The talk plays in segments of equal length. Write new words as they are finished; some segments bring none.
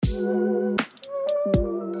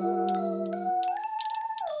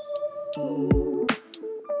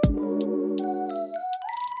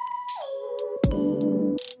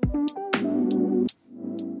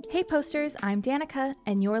Posters, I'm Danica,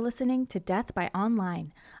 and you're listening to Death by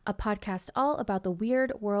Online, a podcast all about the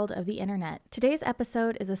weird world of the internet. Today's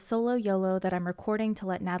episode is a solo YOLO that I'm recording to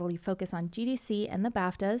let Natalie focus on GDC and the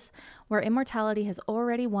BAFTAs, where Immortality has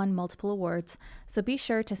already won multiple awards, so be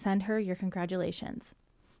sure to send her your congratulations.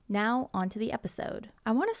 Now, on to the episode.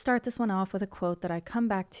 I want to start this one off with a quote that I come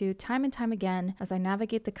back to time and time again as I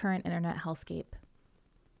navigate the current internet hellscape.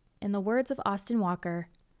 In the words of Austin Walker,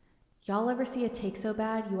 "Y'all ever see a take so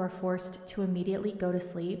bad you are forced to immediately go to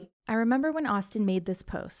sleep?" I remember when Austin made this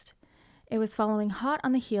post. It was following hot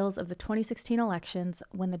on the heels of the 2016 elections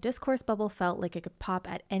when the discourse bubble felt like it could pop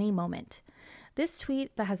at any moment. This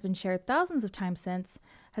tweet, that has been shared thousands of times since,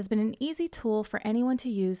 has been an easy tool for anyone to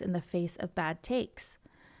use in the face of bad takes.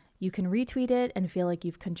 You can retweet it and feel like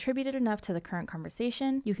you've contributed enough to the current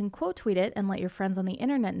conversation. You can quote tweet it and let your friends on the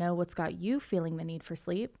internet know what's got you feeling the need for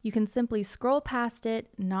sleep. You can simply scroll past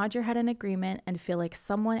it, nod your head in agreement, and feel like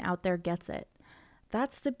someone out there gets it.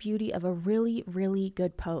 That's the beauty of a really, really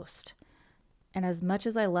good post. And as much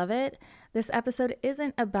as I love it, this episode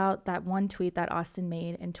isn't about that one tweet that Austin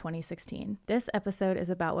made in 2016. This episode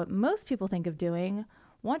is about what most people think of doing,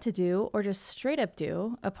 want to do, or just straight up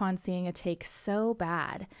do upon seeing a take so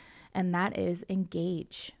bad. And that is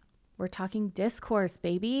engage. We're talking discourse,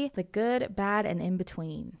 baby. The good, bad, and in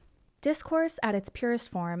between. Discourse at its purest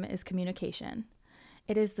form is communication.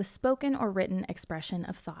 It is the spoken or written expression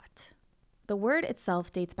of thought. The word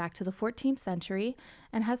itself dates back to the 14th century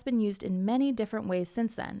and has been used in many different ways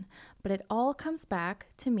since then, but it all comes back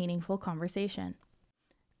to meaningful conversation.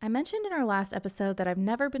 I mentioned in our last episode that I've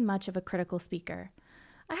never been much of a critical speaker.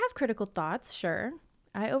 I have critical thoughts, sure.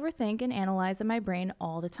 I overthink and analyze in my brain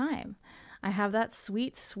all the time. I have that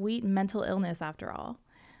sweet, sweet mental illness after all.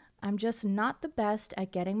 I'm just not the best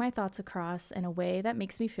at getting my thoughts across in a way that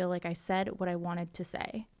makes me feel like I said what I wanted to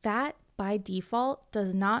say. That, by default,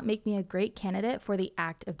 does not make me a great candidate for the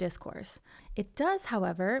act of discourse. It does,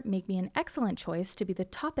 however, make me an excellent choice to be the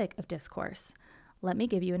topic of discourse. Let me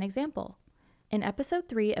give you an example. In episode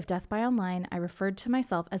 3 of Death by Online, I referred to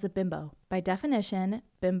myself as a bimbo. By definition,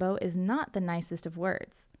 bimbo is not the nicest of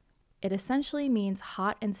words. It essentially means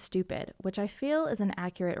hot and stupid, which I feel is an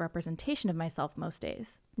accurate representation of myself most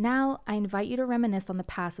days. Now, I invite you to reminisce on the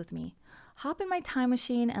past with me. Hop in my time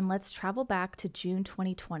machine and let's travel back to June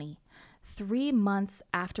 2020, 3 months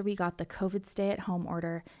after we got the COVID stay-at-home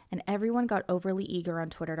order and everyone got overly eager on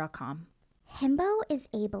Twitter.com. Himbo is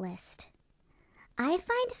ableist. I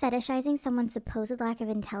find fetishizing someone's supposed lack of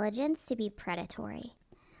intelligence to be predatory.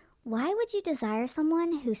 Why would you desire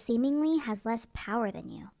someone who seemingly has less power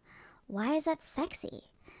than you? Why is that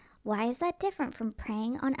sexy? Why is that different from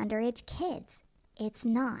preying on underage kids? It's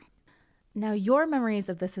not. Now, your memories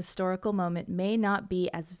of this historical moment may not be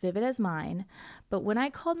as vivid as mine, but when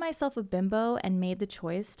I called myself a bimbo and made the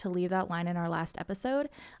choice to leave that line in our last episode,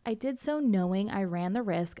 I did so knowing I ran the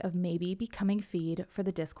risk of maybe becoming feed for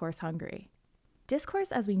the discourse hungry.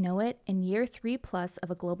 Discourse as we know it, in year 3+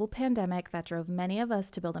 of a global pandemic that drove many of us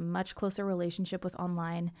to build a much closer relationship with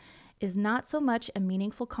online, is not so much a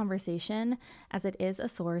meaningful conversation as it is a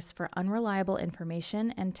source for unreliable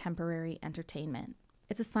information and temporary entertainment.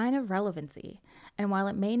 It's a sign of relevancy, and while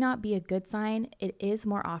it may not be a good sign, it is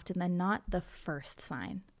more often than not the first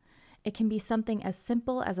sign. It can be something as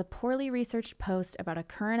simple as a poorly researched post about a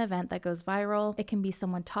current event that goes viral. It can be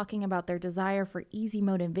someone talking about their desire for easy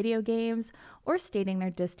mode in video games or stating their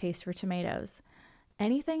distaste for tomatoes.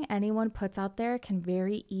 Anything anyone puts out there can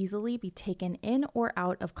very easily be taken in or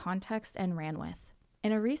out of context and ran with.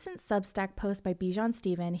 In a recent Substack post by Bijan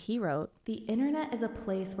Stephen, he wrote, "The internet is a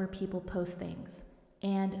place where people post things,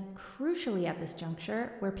 and crucially at this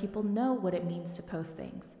juncture, where people know what it means to post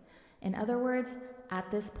things. In other words, at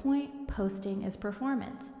this point, posting is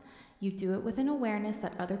performance. You do it with an awareness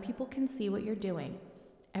that other people can see what you're doing.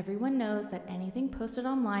 Everyone knows that anything posted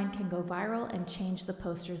online can go viral and change the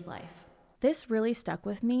poster's life." This really stuck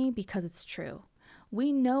with me because it's true.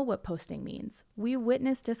 We know what posting means. We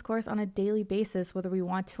witness discourse on a daily basis whether we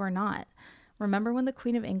want to or not. Remember when the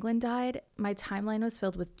Queen of England died? My timeline was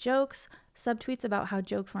filled with jokes, subtweets about how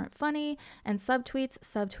jokes weren't funny, and subtweets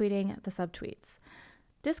subtweeting the subtweets.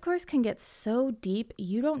 Discourse can get so deep,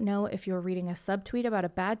 you don't know if you're reading a subtweet about a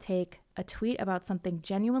bad take, a tweet about something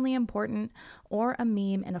genuinely important, or a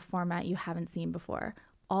meme in a format you haven't seen before,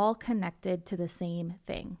 all connected to the same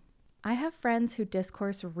thing. I have friends who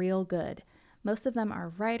discourse real good. Most of them are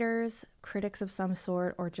writers, critics of some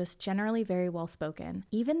sort, or just generally very well spoken.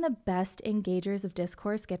 Even the best engagers of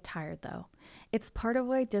discourse get tired though. It's part of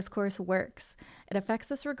why discourse works. It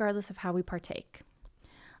affects us regardless of how we partake.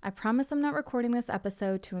 I promise I'm not recording this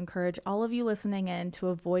episode to encourage all of you listening in to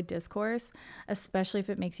avoid discourse, especially if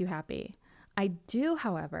it makes you happy. I do,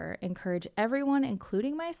 however, encourage everyone,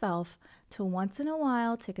 including myself, to once in a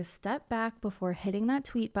while take a step back before hitting that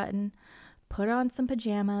tweet button, put on some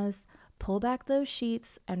pajamas, pull back those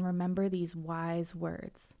sheets, and remember these wise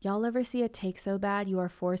words. Y'all ever see a take so bad you are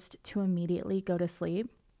forced to immediately go to sleep?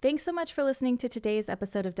 Thanks so much for listening to today's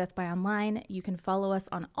episode of Death by Online. You can follow us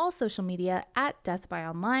on all social media at Death by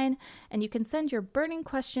Online, and you can send your burning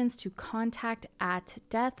questions to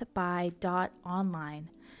contact@deathby.online.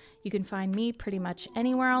 You can find me pretty much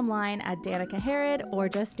anywhere online at Danica Herod or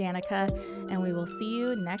just Danica, and we will see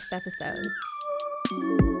you next episode.